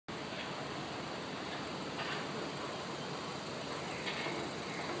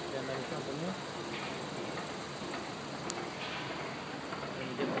company. Let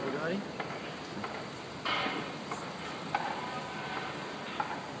me get my Bugatti.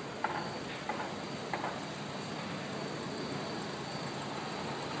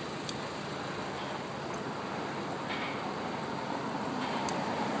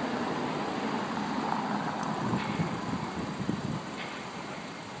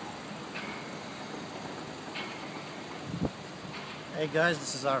 Hey guys,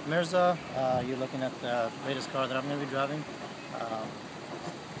 this is Arif Mirza. You're looking at the latest car that I'm going to be driving.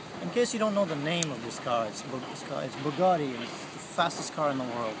 In case you don't know the name of this car, it's Bugatti, and it's the fastest car in the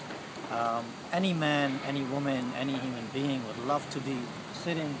world. Any man, any woman, any human being would love to be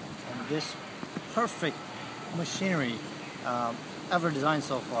sitting in this perfect machinery ever designed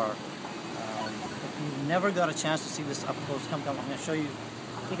so far. If you've never got a chance to see this up close, come, I'm going to show you.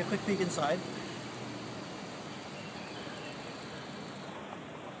 Take a quick peek inside.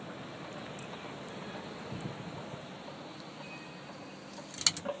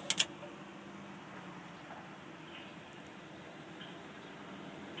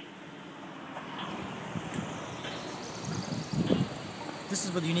 This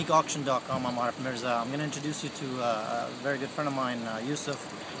is with uniqueauction.com. I'm Arif Mirza. I'm going to introduce you to a very good friend of mine, Yusuf,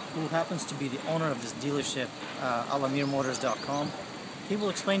 who happens to be the owner of this dealership, alamirmotors.com. He will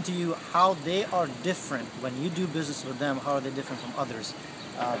explain to you how they are different when you do business with them. How are they different from others?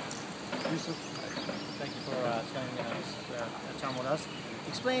 Yusuf, thank you for spending this time with us.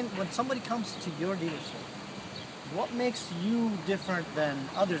 Explain, when somebody comes to your dealership, what makes you different than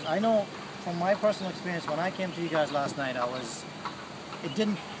others? I know from my personal experience, when I came to you guys last night, it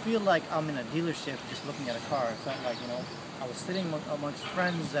didn't feel like I'm in a dealership just looking at a car. It felt like, I was sitting amongst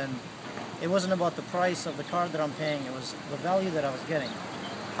friends, and it wasn't about the price of the car that I'm paying, it was the value that I was getting.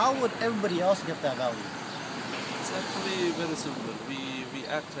 How would everybody else get that value? It's actually very simple. We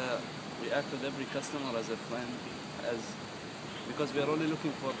act with every customer as a friend, because we are only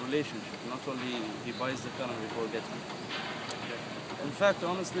looking for a relationship, not only he buys the car and we forget him. In fact,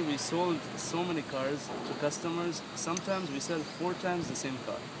 honestly, we sold so many cars to customers. Sometimes we sell 4 times the same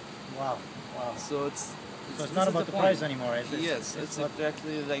car. Wow. So it's not about the price anymore. Yes, it's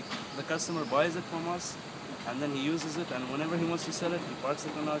exactly like the customer buys it from us, and then he uses it, and whenever he wants to sell it, he parks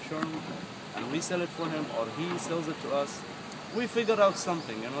it on our showroom, and we sell it for him, or he sells it to us. We figure out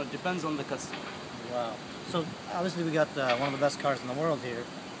something, it depends on the customer. Wow. So obviously we got one of the best cars in the world here.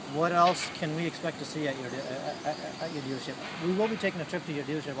 What else can we expect to see at your dealership? We will be taking a trip to your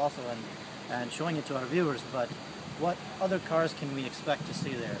dealership also and showing it to our viewers, but what other cars can we expect to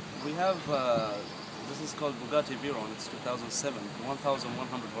see there? We have, this is called Bugatti Veyron, it's 2007,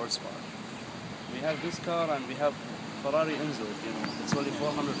 1,100 horsepower. We have this car, and we have Ferrari Enzo, it's only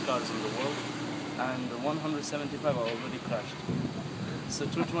 400 cars in the world, and 175 are already crashed. So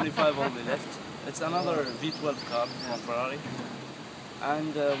 225 will be left. It's another V12 car from Ferrari.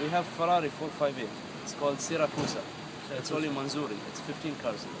 And we have Ferrari 458. It's called Siracusa. It's only Manzuri. It's 15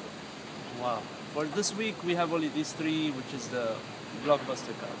 cars. Wow. For this week, we have only these 3, which is the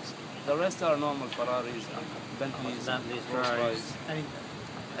blockbuster cars. The rest are normal Ferraris, Bentleys, Rolls-Royce. And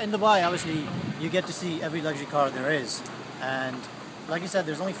in Dubai, obviously, you get to see every luxury car there is. And like you said,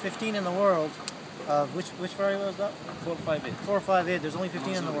 there's only 15 in the world. Which Ferrari was that? 458. 458. There's only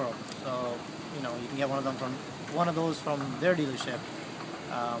 15 in the world. So, you can get one of those from their dealership.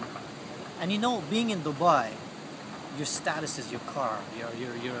 And being in Dubai, your status is your car,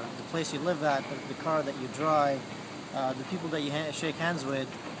 the place you live at, the car that you drive, the people that you shake hands with,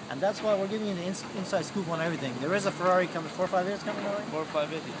 and that's why we're giving you the inside scoop on everything. There is a Ferrari coming, 458 is coming, already?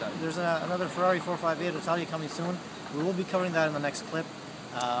 458 Italia. There's another Ferrari 458 Italia coming soon. We will be covering that in the next clip.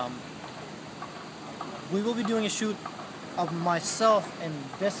 We will be doing a shoot of myself in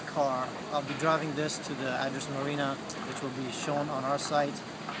this car. I'll be driving this to the address Marina, which will be shown on our site,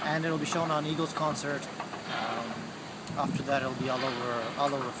 and it'll be shown on Eagles Concert. After that, it'll be all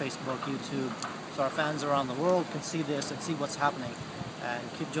over Facebook, YouTube, so our fans around the world can see this and see what's happening. And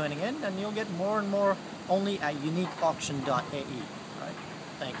keep joining in, and you'll get more and more only at uniqueauction.ae. Right?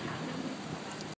 Thank you.